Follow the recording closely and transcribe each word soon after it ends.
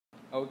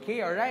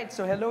Okay, all right.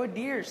 So hello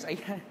dears.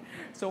 Ayan.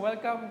 So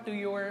welcome to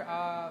your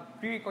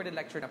pre-recorded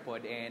lecture na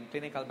pod in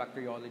clinical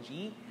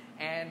bacteriology.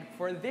 And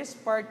for this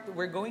part,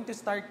 we're going to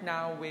start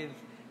now with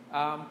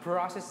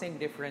processing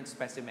different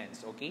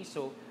specimens. Okay,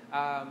 so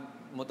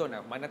moto na,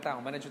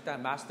 manajuta,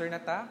 master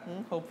na ta,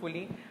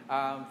 hopefully.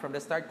 From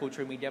the start,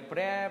 culture media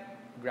prep,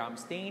 gram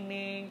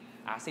staining,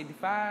 acid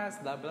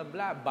fast, blah, blah,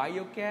 blah,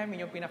 biochem,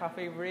 yun yung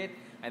pinaka-favorite,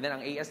 and then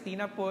ang AST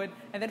na pod,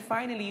 and then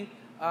finally,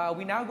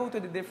 we now go to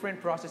the different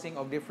processing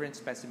of different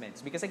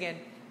specimens. Because again,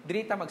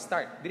 diri kita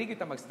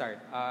mag-start.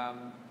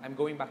 I'm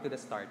going back to the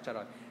start,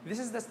 charot. This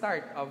is the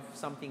start of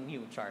something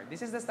new, char.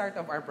 This is the start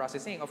of our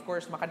processing. Of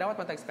course, makadawat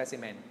man tayong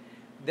specimen.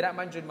 Dira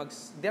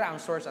ang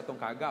source atong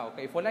kagaw.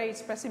 Okay, if wala yung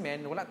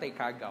specimen, wala tayong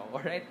kagaw.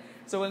 Alright?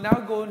 So we'll now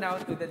go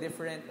to the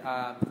different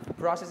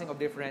processing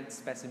of different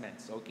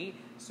specimens. Okay?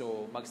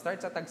 So mag-start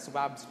sa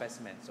swab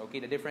specimens.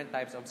 Okay? The different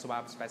types of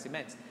swab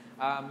specimens.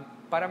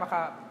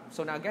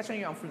 So na-get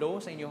niyo ang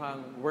flow sa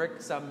inyong work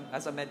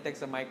as a medtech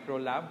sa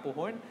micro lab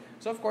puhon.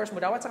 So of course,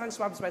 mudawat sa kang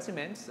swab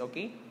specimens,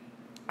 okay?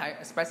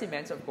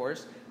 Specimens, of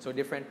course. So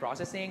different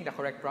processing, the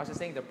correct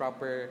processing, the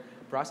proper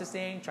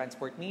processing,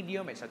 transport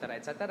medium, etc.,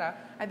 etc.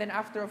 And then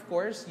after, of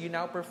course, you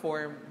now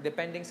perform,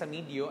 depending sa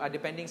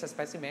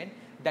specimen,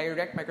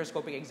 direct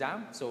microscopic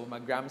exam. So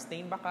mag-gram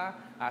stain ba ka,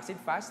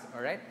 acid fast,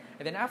 alright?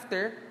 And then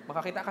after,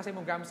 makakita kasi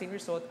mong gram stain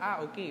result,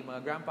 okay,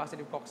 mga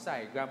gram-positive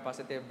cocci,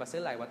 gram-positive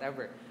bacilli,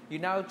 whatever. You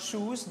now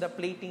choose the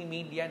plating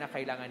media na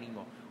kailangan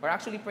nimo. Or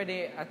actually,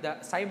 pwede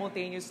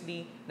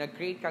simultaneously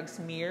nag-create kag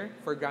smear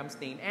for gram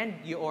stain and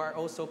you are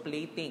also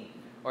plating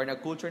or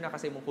nag-culture na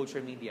kasi mong culture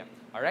media.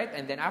 Alright?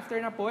 And then after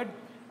na pod,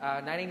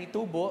 nanay ni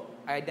tubo,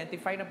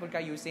 identify na pod ka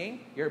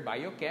using your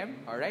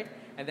biochem. Alright?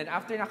 And then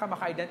after na ka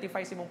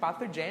maka-identify si mong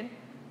pathogen,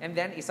 and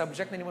then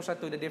isubject na nimo siya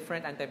to the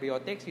different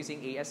antibiotics using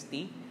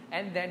AST,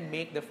 and then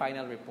make the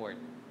final report.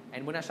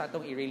 And muna siya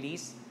itong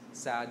i-release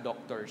sa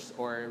doctors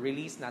or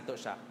release nato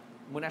siya.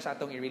 Muna siya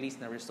itong i-release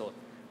na result.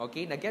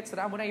 Okay, na-gets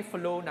ra, muna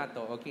i-flow na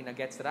to. Okay,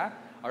 na-gets ra.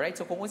 Alright,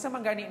 so kung unsa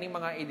man gani ni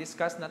mga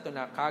i-discuss na to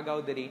na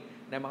kagaw diri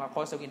na mga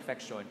cause of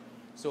infection,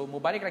 so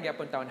mubalik ra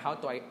gyapon taon how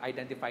to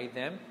identify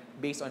them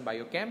based on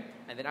biochem,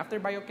 and then after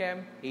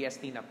biochem,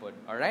 AST na pod.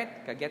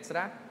 Alright, ka-gets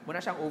ra,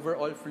 muna siyang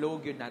overall flow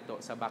gyud nato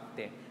sa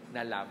bakte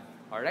na lab.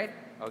 Alright?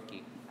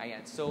 Okay.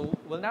 Ayan. So,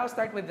 we'll now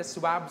start with the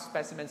swab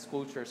specimens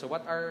culture. So,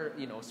 what are,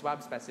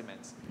 swab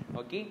specimens?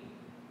 Okay?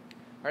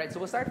 Alright,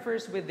 so we'll start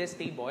first with this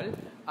table.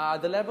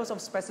 The levels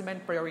of specimen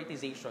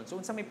prioritization. So,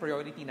 unsa may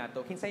priority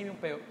nato? Kinsay yung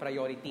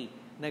priority?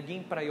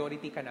 Naging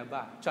priority ka na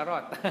ba?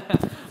 Charot.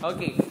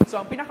 Okay. So,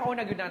 ang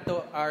pinakauna gyud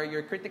nato are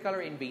your critical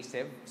or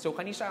invasive. So,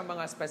 kani siya ang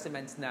mga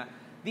specimens na,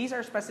 these are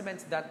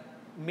specimens that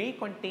may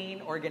contain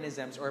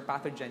organisms or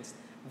pathogens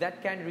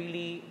that can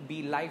really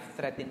be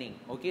life-threatening.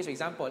 Okay, so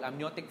example,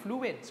 amniotic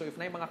fluid. So if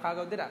na yung mga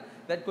kagaw dira,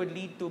 that could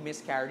lead to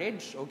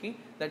miscarriage, okay?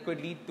 That could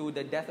lead to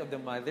the death of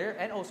the mother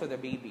and also the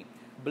baby.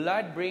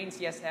 Blood, brain,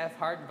 CSF,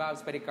 heart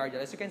valves,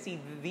 pericardial. As you can see,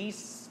 these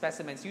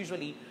specimens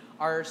usually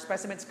are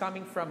specimens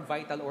coming from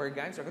vital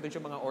organs or katulad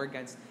yung mga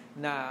organs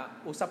na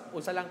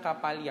usa lang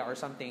kapalya or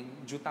something,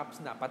 jutaps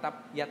na,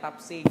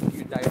 yatap safe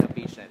yung dayo ng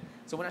patient.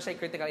 So muna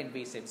siya critical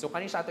invasive. So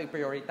kanina siya ito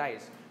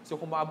i-prioritize. So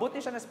kung maabot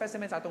niya siya ng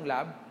specimens sa atong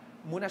lab,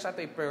 muna siya ito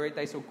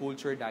i-prioritize o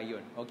culture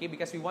dayon. Okay?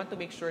 Because we want to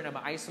make sure na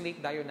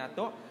ma-isolate dayon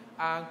nato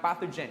ang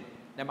pathogen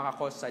na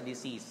makakause sa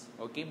disease.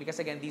 Okay?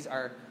 Because again,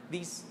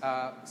 these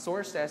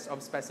sources of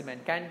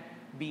specimen can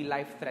be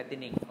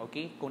life-threatening.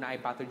 Okay? Kung na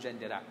ay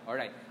pathogen dira.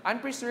 Alright.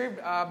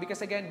 Unpreserved,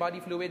 because again, body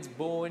fluids,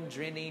 bone,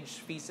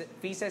 drainage,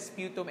 feces,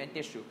 sputum, and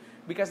tissue.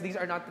 Because these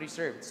are not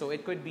preserved. So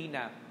it could be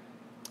na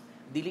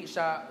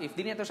if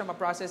dili nato siya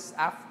ma-process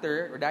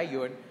after or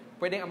dayon,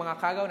 pwede ang mga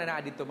kagaw na naa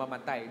dito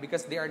mamatay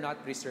because they are not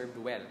preserved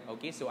well.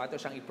 Okay? So ato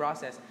siyang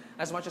i-process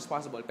as much as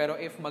possible. Pero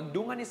if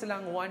magdungan ni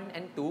silang 1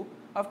 and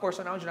 2, of course,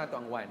 unahon dyan nato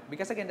ang 1.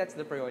 Because again, that's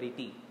the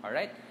priority.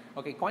 Alright?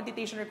 Okay,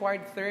 quantitation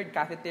required. Third,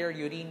 catheter,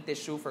 urine,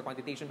 tissue for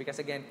quantitation because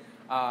again,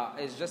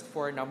 it's just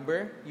for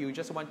number. You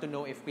just want to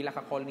know if pila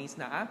ka colonies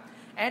na.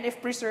 And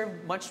if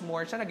preserved, much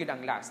more, siya na gyud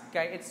ang last.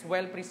 Kaya it's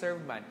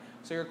well-preserved man.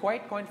 So you're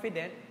quite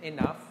confident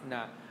enough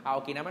na,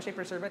 okay naman siya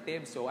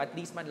preservative, so at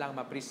least man lang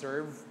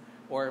ma-preserve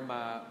or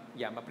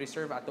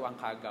ma-preserve ato ang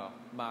kagaw.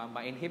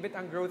 Ma-inhibit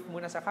ang growth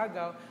muna sa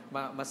kagaw,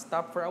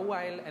 ma-stop for a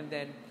while, and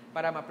then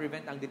para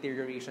ma-prevent ang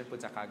deterioration po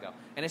sa kagaw.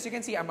 And as you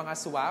can see, ang mga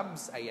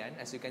swabs, ayan,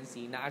 as you can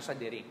see, naa siya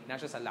diri,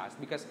 naa siya sa last.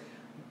 Because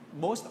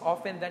most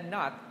often than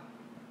not,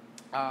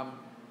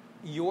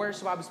 your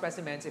swab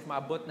specimens, if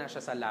maabot na siya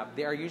sa lab,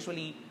 they are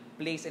usually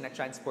placed in a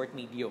transport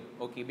medium.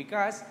 Okay?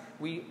 Because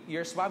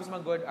your swabs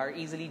man good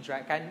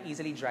can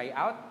easily dry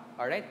out.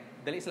 Alright?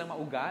 Dali silang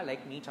mauga,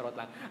 like me, charot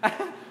lang.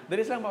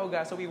 Dali silang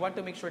mauga, so we want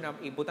to make sure na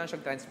ibutan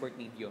siyang transport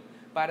medium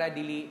para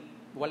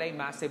walay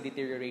massive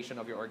deterioration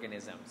of your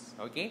organisms.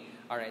 Okay?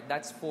 Alright,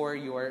 that's for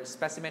your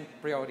specimen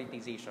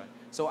prioritization.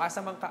 So,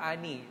 asa man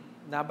kaani,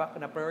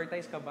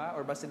 na-prioritize ka ba?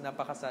 Or basta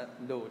napaka sa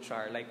low,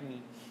 char, like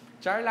me?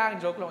 Char lang,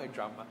 joke lang,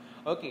 drama.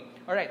 Okay,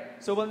 alright.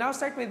 So, we'll now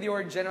start with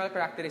your general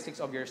characteristics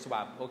of your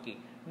swab. Okay.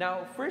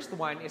 Now, first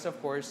one is, of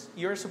course,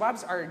 your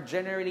swabs are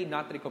generally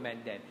not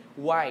recommended.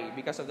 Why?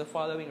 Because of the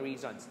following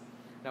reasons.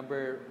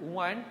 Number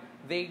one,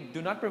 they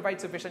do not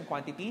provide sufficient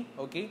quantity,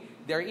 okay?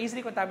 They're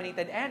easily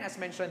contaminated, and as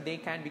mentioned, they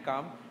can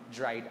become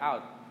dried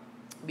out.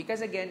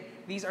 Because again,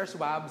 these are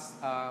swabs,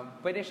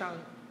 pwede siyang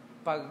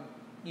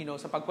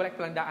sa pag-collect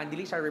lang daan,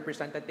 dili siya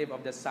representative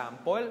of the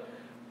sample,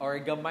 or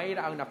gamay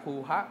ra ang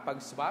nakuha pag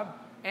swab,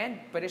 and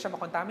pwede siya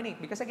makontaminate.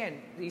 Because again,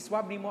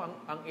 i-swab nimo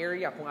ang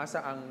area kung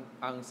asa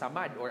ang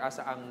samad or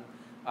asa ang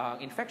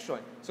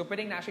infection. So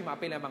pwedeng na siya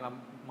maapil ang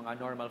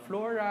mga normal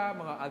flora,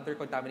 mga other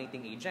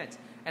contaminating agents.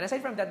 And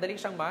aside from that, dali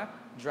siyang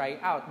ma-dry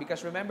out.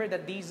 Because remember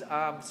that these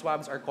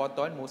swabs are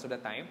cotton most of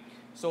the time.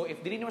 So if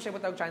dili mo siya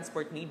butang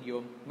transport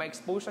medium,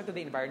 ma-expose siya to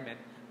the environment,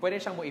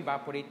 pwede siyang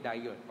mo-evaporate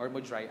dayon or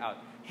mo-dry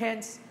out.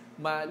 Hence,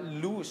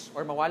 ma-lose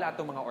or mawala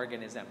atong mga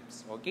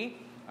organisms. Okay?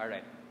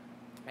 Alright.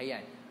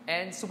 Ayan.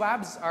 And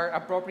swabs are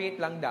appropriate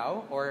lang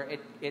daw, or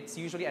it's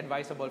usually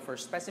advisable for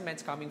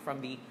specimens coming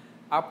from the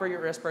upper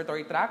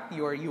respiratory tract,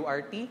 your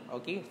URT,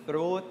 okay,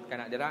 throat,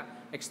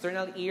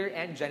 external ear,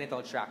 and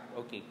genital tract,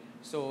 okay.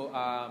 So,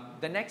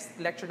 the next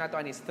lecture nato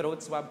is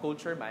throat swab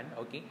culture man,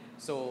 okay.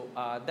 So,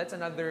 that's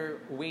another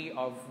way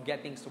of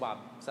getting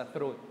swab sa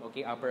throat,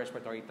 okay, upper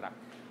respiratory tract.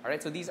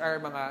 Alright, so these are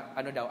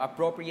mga,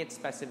 appropriate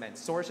specimens,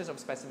 sources of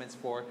specimens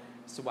for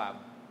swab,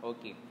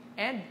 okay.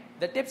 And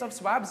the tips of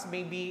swabs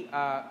may be,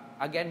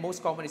 again,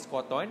 most common is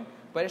cotton.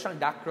 Pwede siyang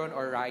dacron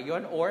or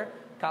rayon or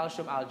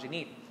calcium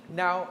alginate.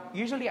 Now,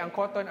 usually ang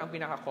cotton ang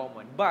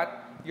pinaka-common. But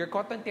your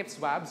cotton tip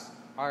swabs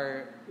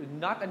are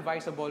not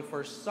advisable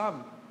for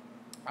some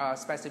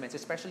specimens,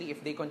 especially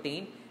if they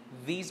contain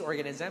these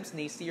organisms,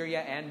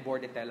 Neisseria and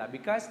Bordetella.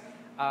 Because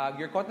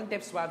your cotton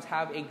tip swabs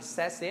have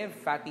excessive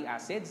fatty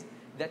acids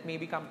that may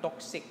become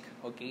toxic,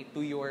 okay,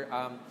 to your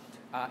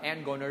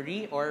and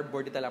gonorrhea or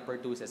Bordetella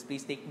pertussis.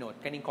 Please take note,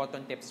 kaning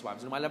cotton tip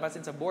swabs. Lumalabas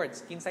din sa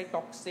boards, kinsay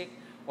toxic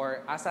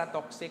or asa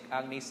toxic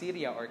ang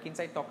Neisseria or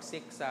kinsay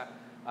toxic sa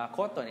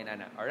cotton,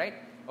 inana. Alright?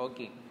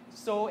 Okay.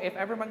 So, if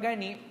ever man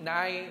gani,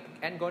 na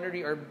and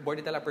gonorrhea or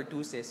Bordetella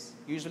pertussis,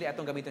 usually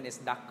atong gamiton is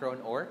dacron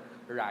or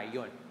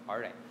rayon.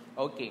 Alright.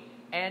 Okay.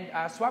 And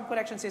swab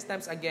collection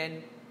systems,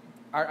 again,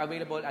 are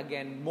available,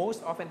 again,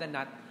 most often than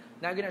not,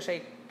 na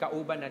siya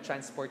kauban na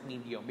transport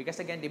medium. Because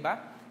again, di ba,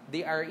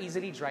 they are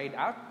easily dried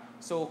out.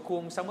 So,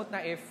 kung samot na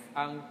if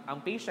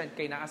ang patient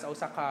kay naa sa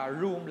usa ka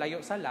room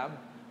layo sa lab,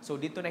 so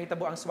dito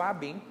nahitabo ang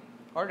swabbing,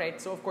 alright,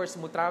 so of course,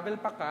 mo travel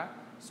pa ka,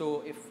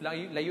 so if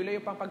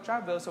layo-layo pang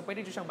pag-travel, so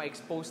pwede siyang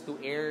ma-expose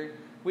to air,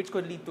 which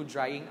could lead to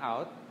drying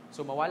out,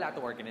 so mawala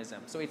atong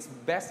organism. So, it's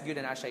best yun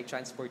na siya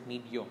transport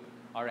medium.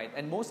 Alright,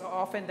 and most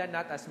often than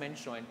not, as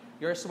mentioned,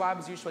 your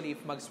swabs usually,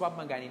 if mag-swab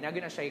man gani, na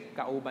siya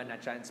kauban na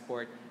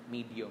transport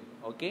medium.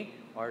 Okay?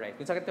 Alright,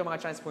 kung sakit mga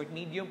transport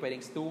medium,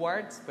 pwedeng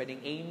stewards, pwedeng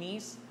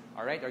Amy's,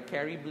 alright, or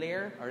Carrie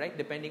Blair, alright,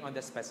 depending on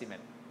the specimen.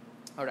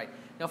 Alright,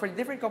 now for the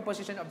different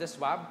composition of the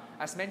swab,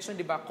 as mentioned,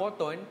 di ba,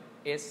 cotton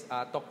is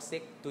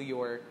toxic to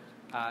your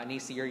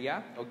Neisseria,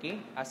 okay?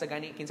 As a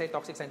gani, kinsay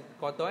toxic sa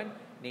cotton,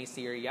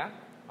 Neisseria,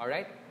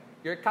 alright?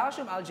 Your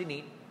calcium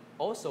alginate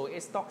also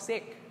is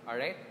toxic,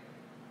 alright?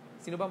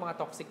 Sino ba mga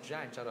toxic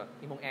dyan? Charot.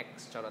 Imong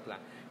X, charot lang.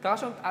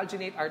 Calcium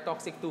alginate are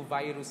toxic to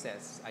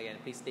viruses. Ayan,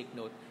 please take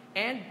note.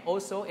 And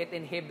also, it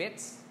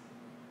inhibits,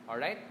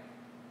 alright,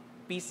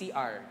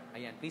 PCR.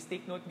 Ayan, please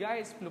take note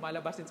guys,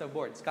 lumalabas din sa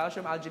boards.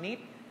 Calcium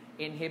alginate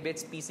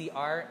inhibits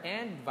PCR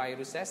and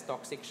viruses,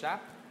 toxic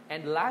siya.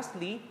 And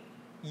lastly,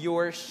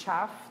 your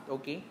shaft,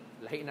 okay?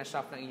 Lahi na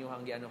shaft ng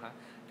inyong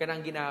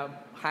kanang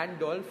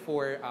gina-handle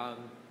for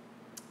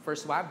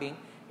swabbing.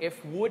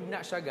 If wood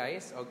na siya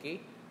guys, okay?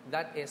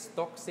 That is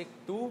toxic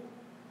to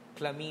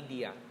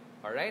chlamydia.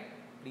 Alright?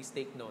 Please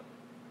take note.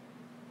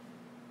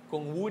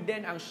 Kung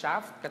wooden ang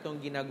shaft, katong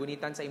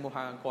ginagunitan sa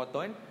imuhang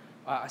cotton,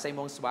 sa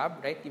imong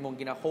swab, right? Imong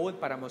gina-hold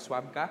para mo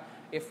swab ka.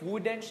 If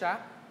wooden siya,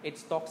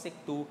 it's toxic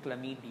to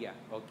chlamydia.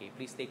 Okay,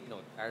 please take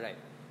note. Alright.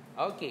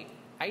 Okay.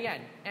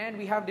 Ayan.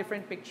 And we have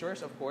different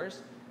pictures, of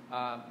course.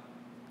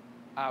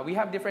 We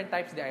have different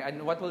types there. And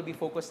what we'll be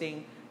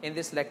focusing in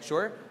this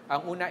lecture,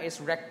 ang una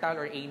is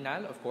rectal or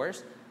anal, of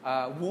course.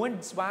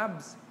 Wound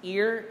swabs,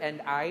 ear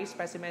and eye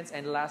specimens,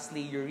 and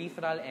lastly,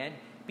 urethral and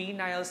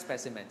penile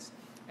specimens.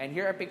 And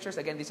here are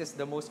pictures. Again, this is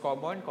the most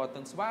common,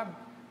 cotton swab.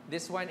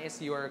 This one is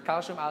your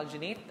calcium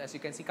alginate. As you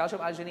can see, calcium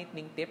alginate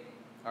ning tip.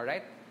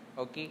 Alright?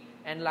 Okay?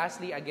 And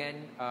lastly,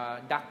 again,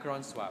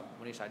 dacron swab.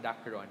 Muna siya,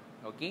 dacron.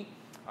 Okay?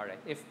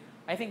 Alright.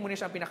 I think muna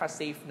siya ang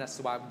pinaka-safe na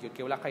swab yun.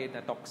 Kaya wala kayo na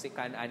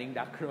toxican aning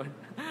dacron.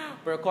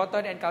 Pero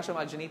cotton and calcium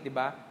alginate, di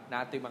ba?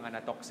 Nato yung mga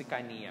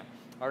na-toxican niya.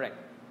 Alright.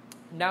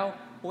 Now,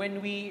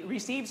 when we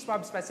receive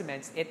swab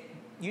specimens,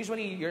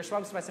 usually your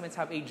swab specimens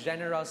have a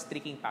general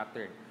streaking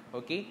pattern.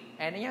 Okay?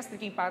 And yung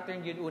streaking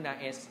pattern yun una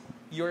is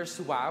your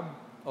swab,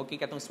 okay,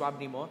 katong swab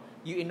nimo,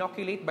 you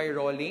inoculate by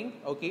rolling,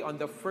 okay, on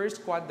the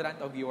first quadrant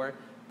of your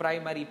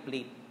primary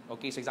plate.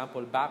 Okay, so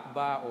example,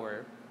 BACBA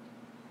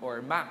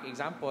or MAC.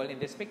 Example, in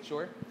this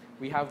picture,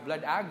 we have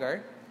blood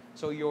agar.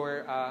 So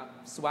your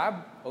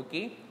swab,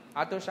 okay,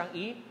 ato siyang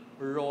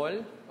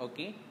i-roll,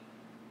 okay,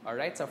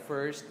 Alright, sa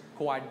first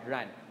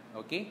quadrant.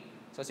 Okay?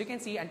 So as you can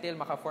see, until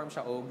maka-form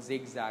siya og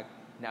zigzag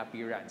na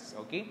appearance.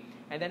 Okay?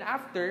 And then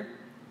after,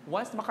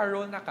 once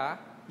maka-roll na ka,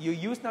 you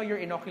use now your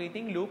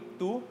inoculating loop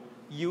to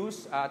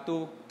use,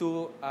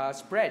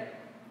 spread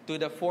to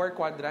the 4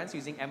 quadrants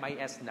using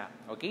MIS na.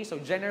 Okay? So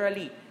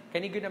generally,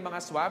 kanigod ng mga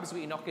swabs,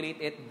 we inoculate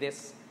it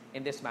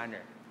in this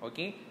manner.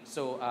 Okay?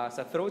 So,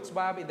 sa throat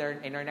swab,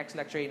 in our next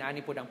lecture,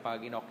 inaani po ng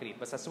pag-inoculate.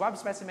 But sa swab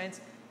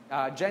specimens,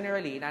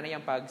 generally, inaani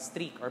yung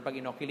pag-streak or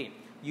pag-inoculate.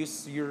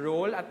 You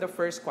roll at the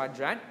first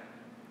quadrant.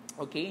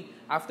 Okay?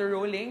 After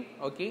rolling,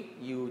 okay,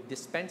 you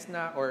dispense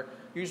na or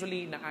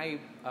usually na ay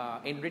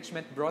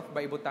enrichment broth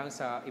ba ibutang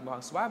sa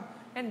imuhang swab.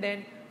 And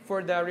then, for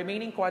the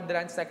remaining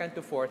quadrants, second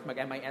to fourth,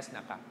 mag-MIS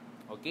na ka.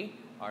 Okay?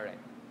 Alright.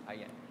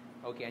 Ayan.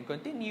 Okay, and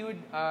continued,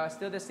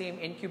 still the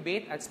same,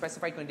 incubate at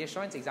specified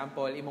conditions.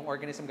 Example, imong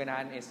organism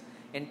ganahan is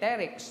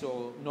enteric,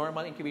 so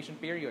normal incubation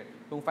period.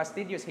 Kung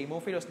fastidious,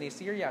 Haemophilus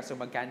Neisseria, so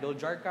mag-candle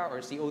jar ka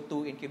or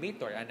CO2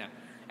 incubator, ana.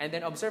 And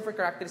then observe for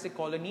characteristic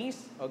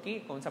colonies,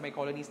 okay, kung sa may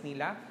colonies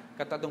nila,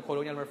 katong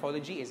colonial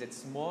morphology, is it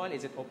small,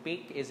 is it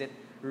opaque, is it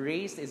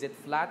raised, is it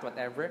flat,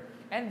 whatever.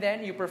 And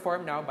then you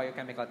perform now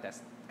biochemical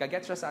test.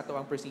 Kaget siya sa ato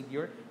ang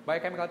procedure,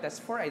 biochemical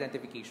test for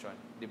identification,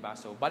 di ba?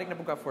 So balik na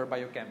po ka for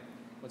biochem.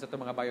 Kung sa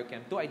itong mga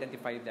biochem to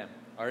identify them.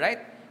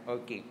 Alright?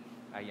 Okay.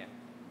 Ayan.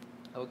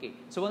 Okay.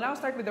 So we'll now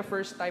start with the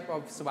first type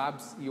of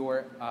swabs.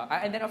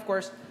 And then of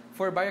course,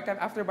 for biochem,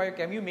 after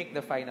biochem, you make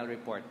the final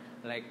report.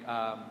 Like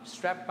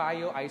strep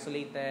bio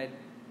isolated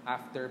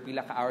after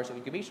pila ka hours of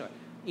incubation.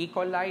 E.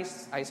 coli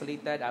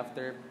isolated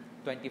after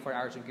 24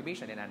 hours of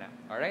incubation.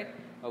 Alright?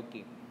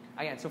 Okay.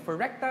 Ayan. So for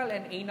rectal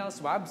and anal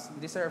swabs,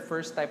 these are our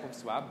first type of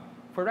swab.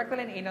 For rectal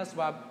and anal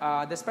swab,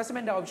 the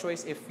specimen daw of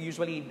choice, if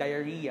usually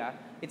diarrhea,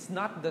 it's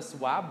not the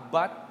swab,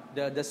 but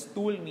the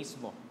stool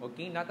mismo.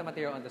 Okay? Not the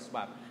material on the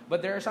swab.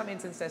 But there are some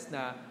instances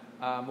na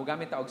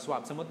mugamit ta og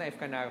swab. Samot na if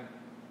ka na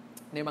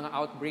yung mga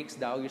outbreaks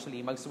daw,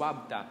 usually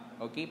mag-swab ta.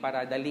 Okay?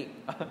 Para dali.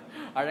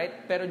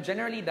 Alright? Pero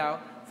generally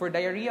daw, for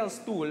diarrheal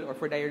stool or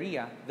for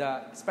diarrhea,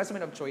 the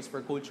specimen of choice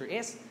for culture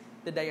is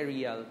the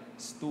diarrheal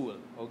stool.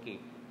 Okay.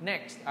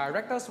 Next,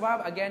 rectal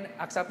swab, again,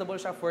 acceptable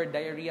siya for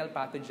diarrheal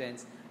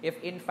pathogens. If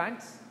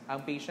infants,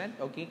 ang patient,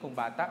 okay, kung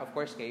bata, of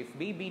course, kay if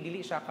baby, dili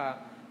siya ka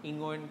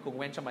ingon kung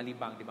when siya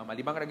malibang, di ba?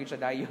 Malibang ragid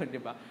siya dayon,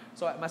 di ba?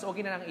 So, mas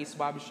okay na lang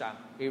i-swab siya,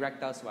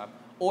 i-rectal swab.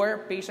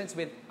 Or patients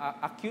with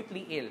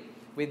acutely ill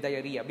with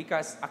diarrhea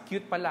because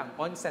acute pa lang,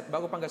 onset,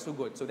 bago pang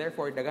gasugod. So,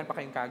 therefore, dagan pa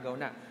kayong kagaw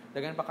na.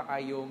 Dagan pa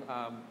kayong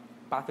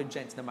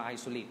pathogens na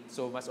ma-isolate.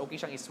 So, mas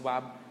okay siyang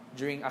i-swab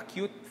during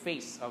acute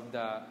phase of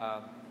the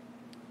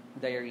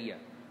diarrhea.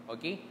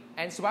 Okay?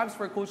 And swabs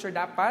for culture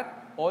dapat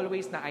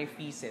always na ay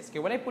feces.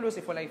 Kaya walay pulos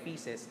if walay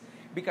feces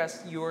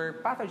because your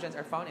pathogens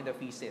are found in the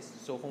feces.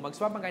 So kung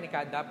mag-swab ang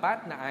ka,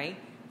 dapat na ay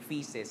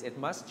feces. It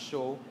must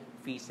show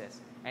feces.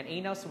 And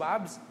anal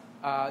swabs,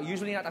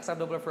 usually not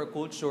acceptable for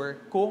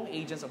culture kung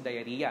agents of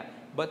diarrhea.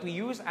 But we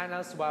use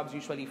anal swabs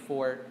usually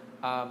for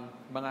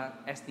mga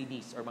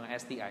STDs or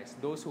mga STIs.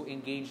 Those who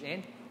engage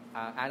in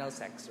anal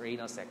sex or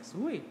anal sex.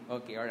 Uy!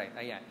 Okay, alright.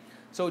 Ayan.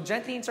 So,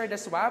 gently insert the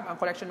swab. Ang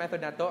collection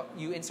method na to,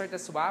 you insert the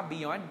swab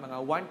beyond mga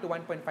 1 to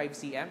 1.5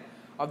 cm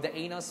of the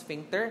anal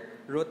sphincter,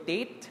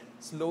 rotate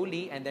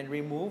slowly, and then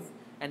remove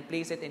and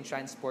place it in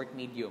transport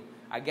medium.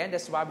 Again, the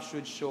swab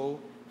should show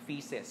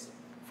feces.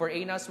 For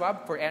anal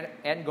swab, for N.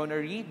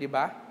 gonorrhoeae, di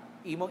ba?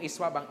 Imong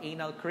iswab ang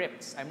anal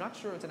crypts. I'm not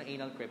sure what's an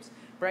anal crypts.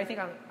 Pero I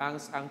think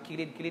ang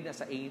kilid-kilid na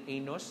sa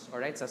anus,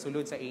 alright, sa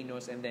sulod sa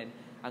anus, and then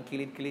ang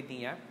kilid-kilid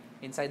niya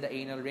inside the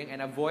anal ring, and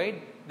avoid,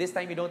 this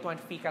time you don't want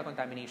fecal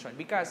contamination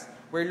because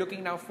we're looking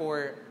now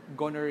for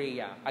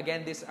gonorrhea.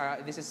 Again, this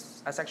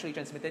is a sexually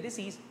transmitted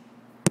disease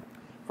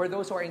for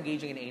those who are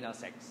engaging in anal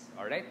sex.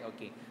 Alright?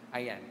 Okay.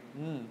 Ayan.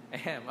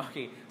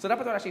 Okay. So,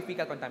 dapat wala siya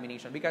fecal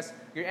contamination because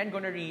your N.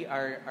 gonorrhoeae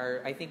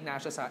are I think,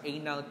 nasa sa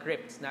anal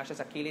crypts, nasa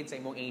sa kilid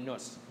sa imong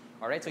anus.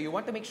 Alright? So, you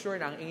want to make sure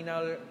na ang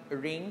anal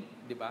ring,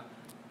 di ba?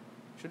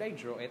 Should I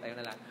draw it?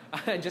 Ayun na lang.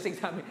 Just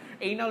examine.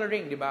 Anal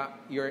ring, di ba?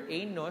 Your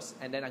anus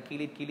and then ang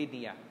kilid-kilid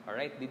niya.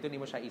 Alright? Dito ni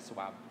mo siya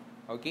i-swab.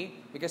 Okay?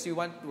 Because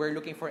we're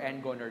looking for N.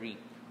 gonorrhoeae.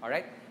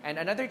 Alright?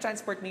 And another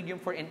transport medium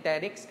for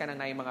enterics,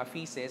 kanang na yung mga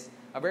feces,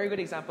 a very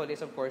good example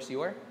is, of course,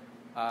 your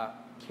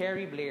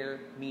Carey-Blair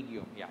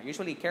medium. Yeah,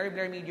 usually,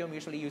 Carey-Blair medium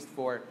usually used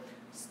for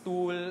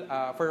stool,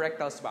 for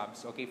rectal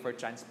swabs, okay, for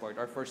transport,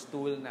 or for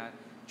stool na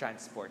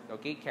transport.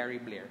 Okay?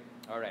 Carey-Blair.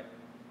 Alright.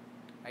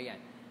 Ayan.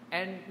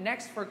 And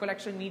next, for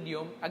collection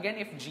medium, again,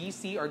 if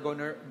GC or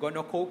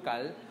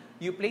gonococcal,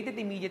 you plate it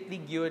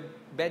immediately good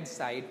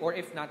bedside, or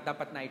if not,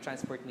 dapat na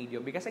i-transport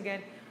medium. Because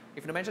again,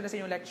 if na-mention na sa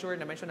inyong lecture,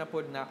 na-mention na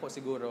po na ako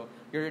siguro,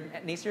 your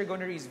Neisseria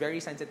gonorrhoeae is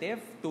very sensitive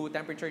to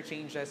temperature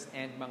changes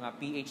and mga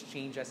pH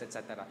changes,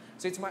 etc.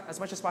 So it's as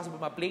much as possible,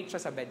 ma-plate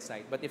siya sa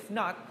bedside. But if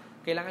not,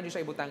 kailangan nyo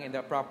siya ibutang in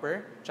the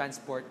proper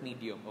transport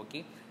medium.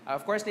 Okay?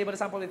 Of course, label the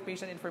sample with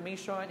patient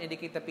information,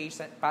 indicate the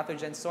patient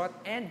pathogen sought,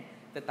 and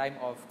the time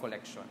of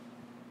collection.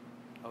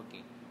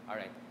 Okay.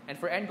 Alright. And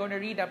for N.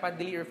 gonorrhoeae, dapat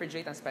dili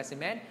refrigerate ang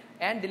specimen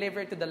and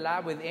deliver it to the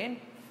lab within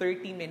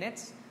 30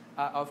 minutes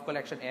of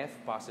collection if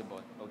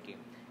possible. Okay.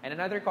 And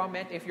another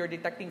comment, if you're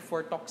detecting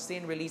for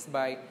toxin released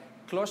by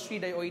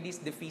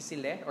Clostridioides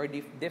difficile or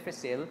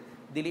difficile,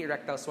 dili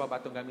rectal swab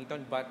atong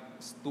gamiton, but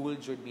stool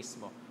jud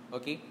mismo.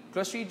 Okay?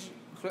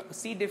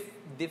 C.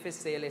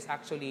 difficile is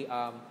actually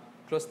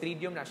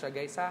Clostridium na siya,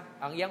 guys, ha?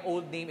 Ang yang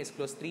old name is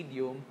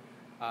Clostridium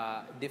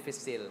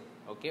difficile,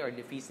 okay, or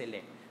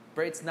difficile.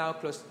 But it's now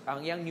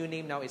ang yang new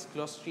name now is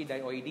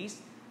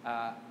Clostridioides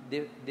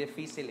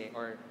difficile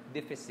or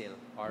difficile.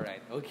 All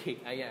right, okay,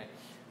 ayan.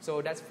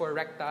 So that's for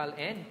rectal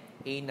and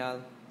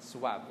anal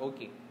swab.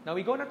 Okay. Now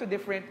we go na to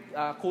different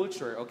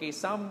culture. Okay,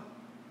 some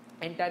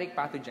enteric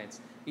pathogens.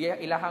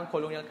 Ilahang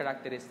colonial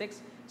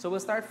characteristics. So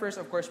we'll start first,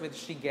 of course, with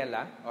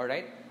Shigella. All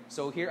right.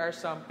 So here are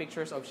some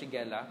pictures of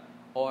Shigella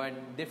on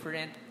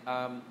different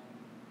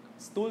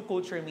stool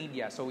culture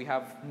media. So we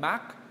have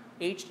MAC,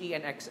 HE,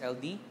 and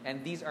XLD,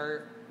 and these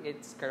are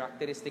its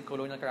characteristic,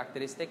 colonial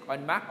characteristic.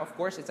 On MAC, of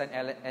course, it's an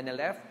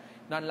NLF,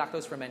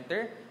 non-lactose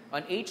fermenter.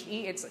 On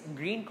HE, it's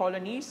green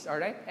colonies, all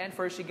right? And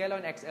for Shigella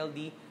on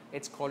XLD,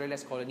 it's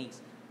colorless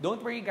colonies.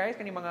 Don't worry, guys,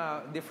 kaning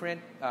mga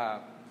different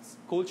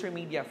culture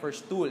media for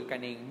stool,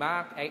 kaning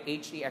MAC,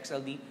 HE,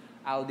 XLD,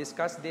 I'll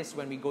discuss this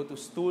when we go to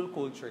stool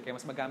culture, kaya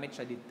mas magamit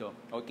siya dito.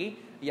 Okay?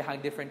 Iyahang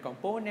different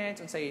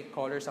components, unsay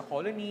color sa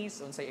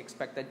colonies, unsay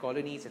expected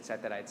colonies,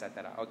 etc.,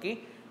 etc.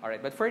 Okay?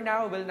 Alright, but for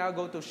now, we'll now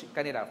go to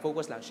kanira.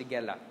 Focus lang,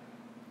 Shigella.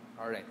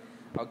 Alright.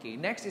 Okay,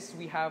 next is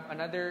we have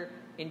another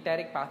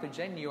enteric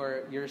pathogen,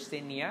 your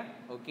Yersinia.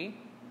 Okay?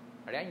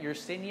 Alright,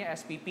 Yersinia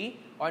SPP.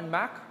 On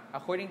MAC,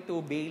 according to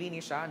Bailey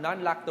ni siya,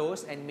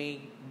 non-lactose and may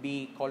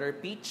be color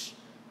peach,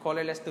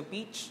 colorless to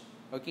peach.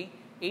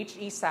 Okay?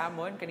 HE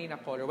salmon, kanina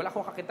color. Wala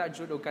ko kakita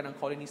jud og kanang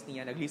colonies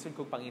niya, naglisod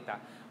kog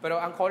pangita.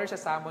 Pero ang color sa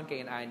salmon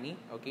kay ani,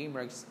 okay,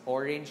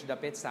 orange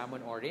dapit,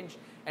 salmon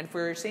orange. And for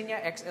Yersinia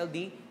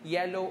XLD,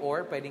 yellow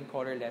or pwedeng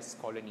colorless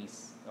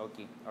colonies.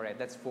 Okay, alright,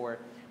 that's for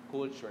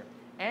culture.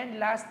 And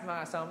last,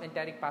 some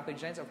enteric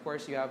pathogens, of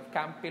course, you have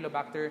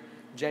Campylobacter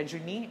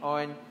jejuni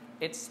on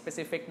its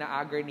specific na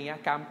agar niya,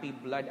 Campi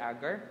blood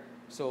agar.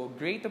 So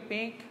gray to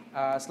pink,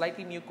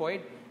 slightly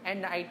mucoid,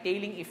 and na ay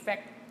tailing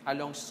effect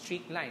along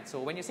streak line.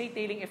 So when you say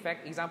tailing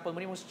effect, example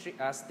mo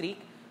streak,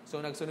 so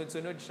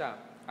nagsunod-sunod siya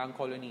ang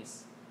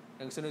colonies.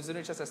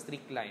 Nagsunod-sunod siya sa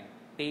streak line.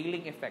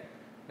 Tailing effect.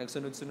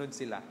 Nagsunod-sunod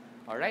sila.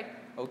 Alright?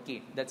 Okay.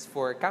 That's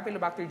for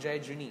Campylobacter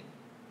jejuni.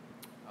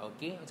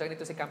 Okay? Unsa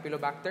nito si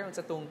Campylobacter?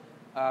 Unsa tong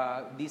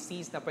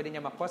disease na pwede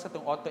niya ma-cause sa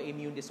tong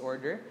autoimmune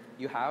disorder?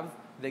 You have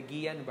the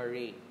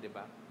Guillain-Barré, di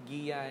ba?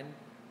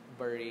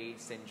 Guillain-Barré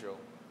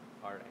syndrome.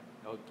 Alright.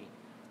 Okay.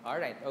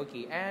 Alright,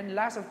 okay. And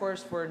last, of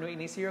course, for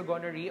Neisseria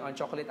gonorrhoeae on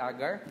chocolate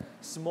agar,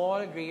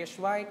 small,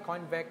 grayish-white,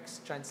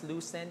 convex,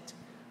 translucent,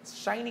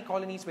 shiny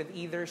colonies with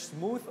either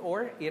smooth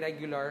or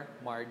irregular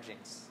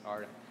margins.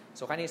 Alright.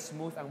 So, kani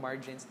smooth ang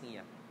margins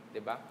niya.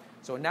 Diba?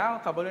 So,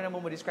 now, kabalo na mo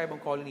describe ang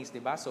colonies,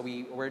 diba? So,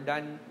 we're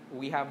done.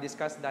 We have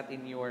discussed that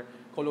in your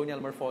colonial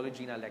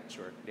morphology na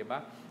lecture.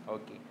 Diba?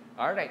 Okay.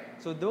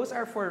 Alright. So, those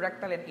are for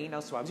rectal and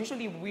anal swabs.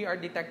 Usually, we are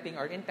detecting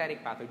our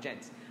enteric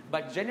pathogens.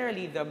 But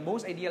generally, the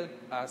most ideal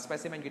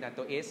specimen yun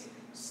nato is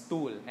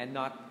stool and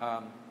not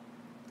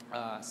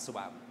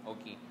swab.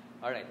 Okay.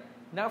 All right.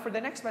 Now, for the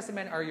next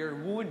specimen are your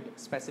wound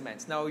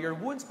specimens. Now, your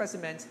wound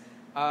specimens,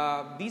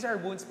 these are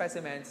wound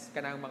specimens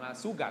kanang mga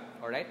sugat.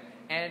 All right.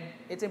 And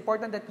it's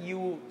important that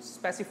you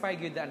specify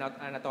the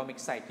anatomic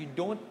site. You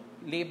don't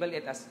label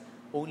it as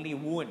only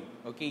wound.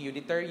 Okay.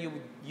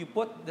 You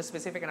put the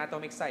specific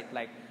anatomic site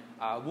like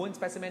wound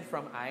specimen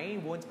from eye,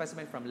 wound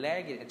specimen from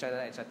leg,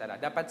 etc., etc.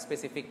 Dapat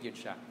specific yun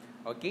siya.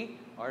 Okay?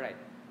 Alright.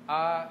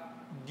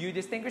 Do you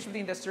distinguish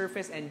between the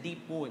surface and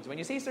deep wounds? When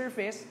you say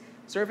surface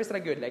na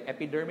good, like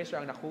epidermis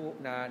siya ang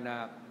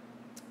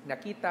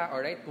nakita,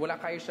 alright? Wala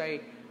kayo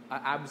siya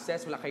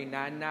abscess, wala kayo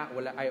nana,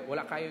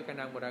 wala kayo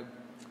kanang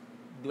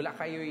wala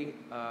kayo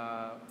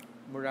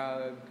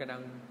murag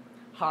kanang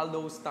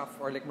hollow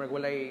stuff or like murag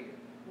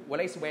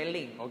walay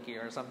swelling, okay,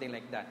 or something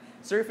like that.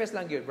 Surface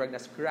lang yun, murag na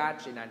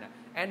scratch, inana.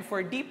 And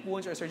for deep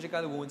wounds or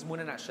surgical wounds,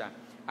 muna na siya.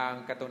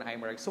 Ang kato na ay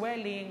murag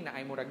swelling, na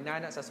ay murag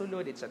nana sa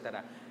sulod,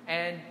 etc.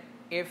 And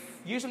if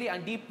usually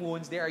ang deep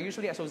wounds, they are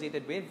usually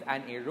associated with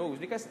anaerobes.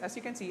 Because as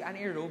you can see,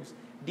 anaerobes,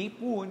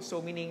 deep wounds,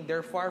 so meaning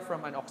they're far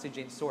from an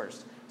oxygen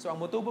source. So ang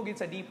mutubog yun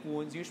sa deep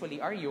wounds usually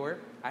are your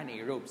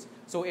anaerobes.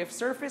 So if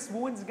surface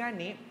wounds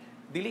gani,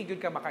 dili gyud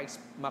ka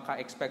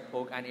maka-expect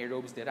og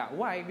anaerobes dira.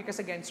 Why? Because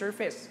again,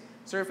 surface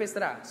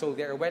ra. So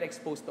they are well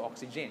exposed to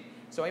oxygen.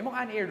 So imong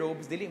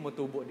anaerobes dili mo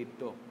tubo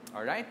dito.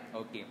 All right?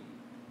 Okay.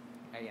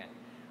 Ayan.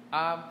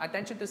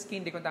 Attention to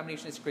skin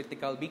decontamination is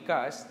critical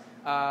because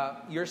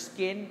your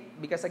skin,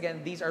 because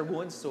again these are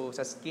wounds, so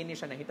sa skin ni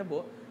siya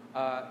nahitabo,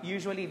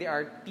 usually they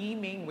are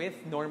teeming with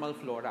normal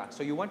flora.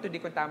 So you want to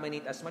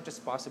decontaminate as much as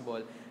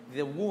possible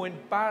the wound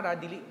para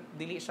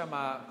dili siya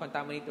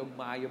ma-contaminate og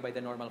maayo by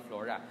the normal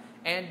flora.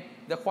 And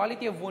the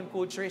quality of wound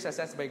culture is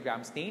assessed by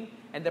gram stain,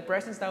 and the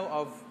presence now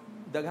of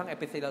daghang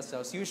epithelial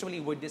cells usually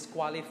would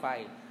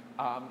disqualify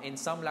in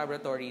some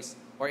laboratories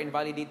or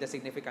invalidate the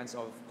significance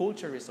of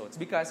culture results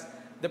because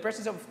the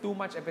presence of too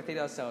much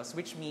epithelial cells,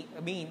 which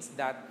means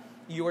that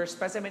your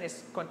specimen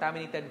is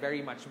contaminated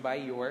very much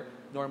by your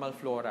normal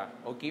flora,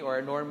 okay?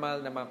 Or normal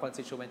na mga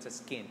constituents sa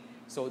skin.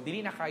 So,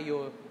 dili na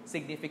kayo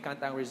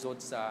significant ang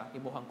results sa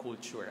imuhang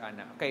culture,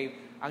 ana. Okay,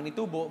 ang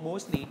nitubo,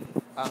 mostly,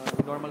 ang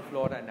normal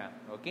flora na,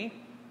 okay?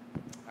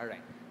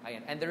 Alright,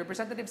 ayan. And the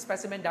representative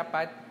specimen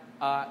dapat,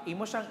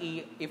 imo siyang,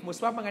 if mo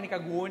swab mga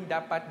nikag wound,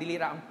 dapat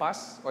dilira ang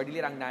pus, or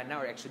dilira ang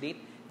nana, or exudate,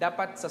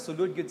 dapat sa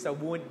sulod yun sa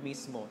wound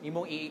mismo.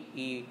 Imong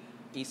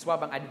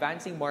i-swab ang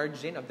advancing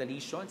margin of the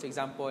lesion. So,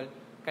 example,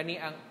 kani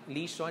ang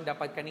lesion,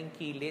 dapat kaning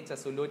kilid sa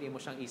sulod,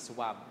 imo siyang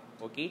i-swab.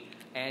 Okay?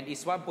 And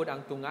iswab po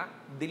ang tunga,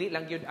 dili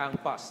lang yun ang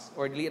pus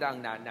or dili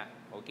lang ang nana.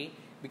 Okay?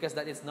 Because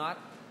that is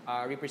not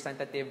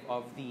representative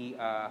of the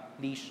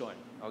lesion.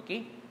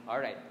 Okay?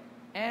 Alright.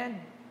 And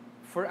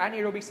for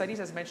anaerobic studies,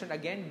 as mentioned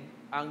again,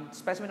 ang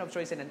specimen of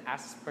choice is an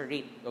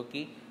aspirate.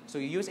 Okay? So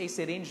you use a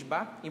syringe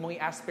ba?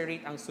 Imong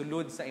i-aspirate ang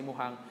sulod sa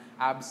imuhang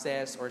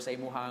abscess or sa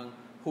imuhang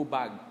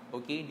hubag.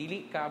 Okay?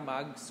 Dili ka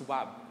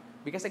mag-swab.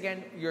 Because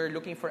again, you're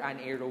looking for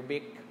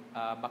anaerobic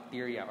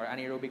bacteria or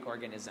anaerobic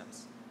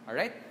organisms.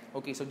 Alright?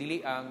 Okay, so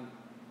dili ang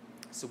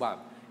swab.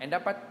 And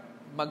dapat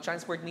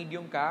mag-transport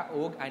medium ka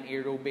o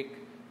anaerobic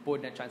po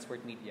na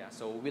transport media.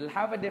 So we'll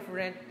have a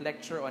different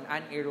lecture on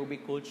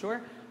anaerobic culture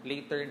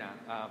later na.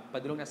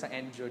 Padulong na sa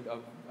end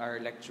of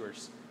our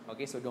lectures.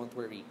 Okay, so don't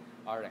worry.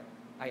 Alright.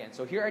 Ayan.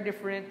 So here are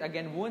different,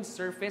 again, wound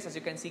surface. As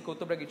you can see,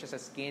 kutob lagi siya sa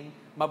skin.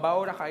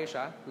 Mabaw na kayo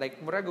siya.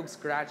 Like, murag og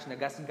scratch,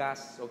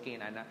 nagas-gas. Okay,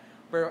 nana.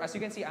 Pero as you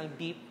can see, ang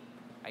deep,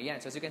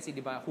 ayan. So as you can see, di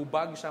ba,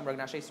 hubag siya, murag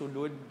na siya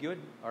sulod. Good.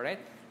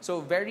 Alright? So,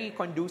 very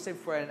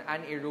conducive for an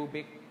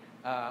anaerobic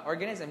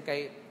organism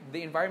kay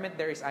the environment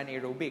there is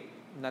anaerobic.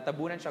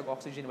 Natabunan siya ng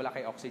oxygen, wala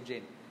kay oxygen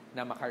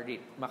na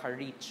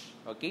maka-reach.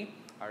 Okay?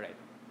 Alright.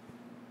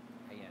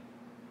 Ayan.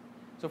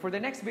 So, for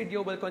the next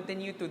video, we'll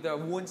continue to the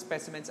wound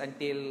specimens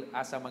until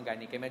asa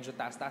manggani. Kaya medyo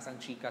taas-taas ang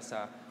chika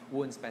sa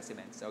wound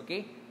specimens.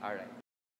 Okay? Alright.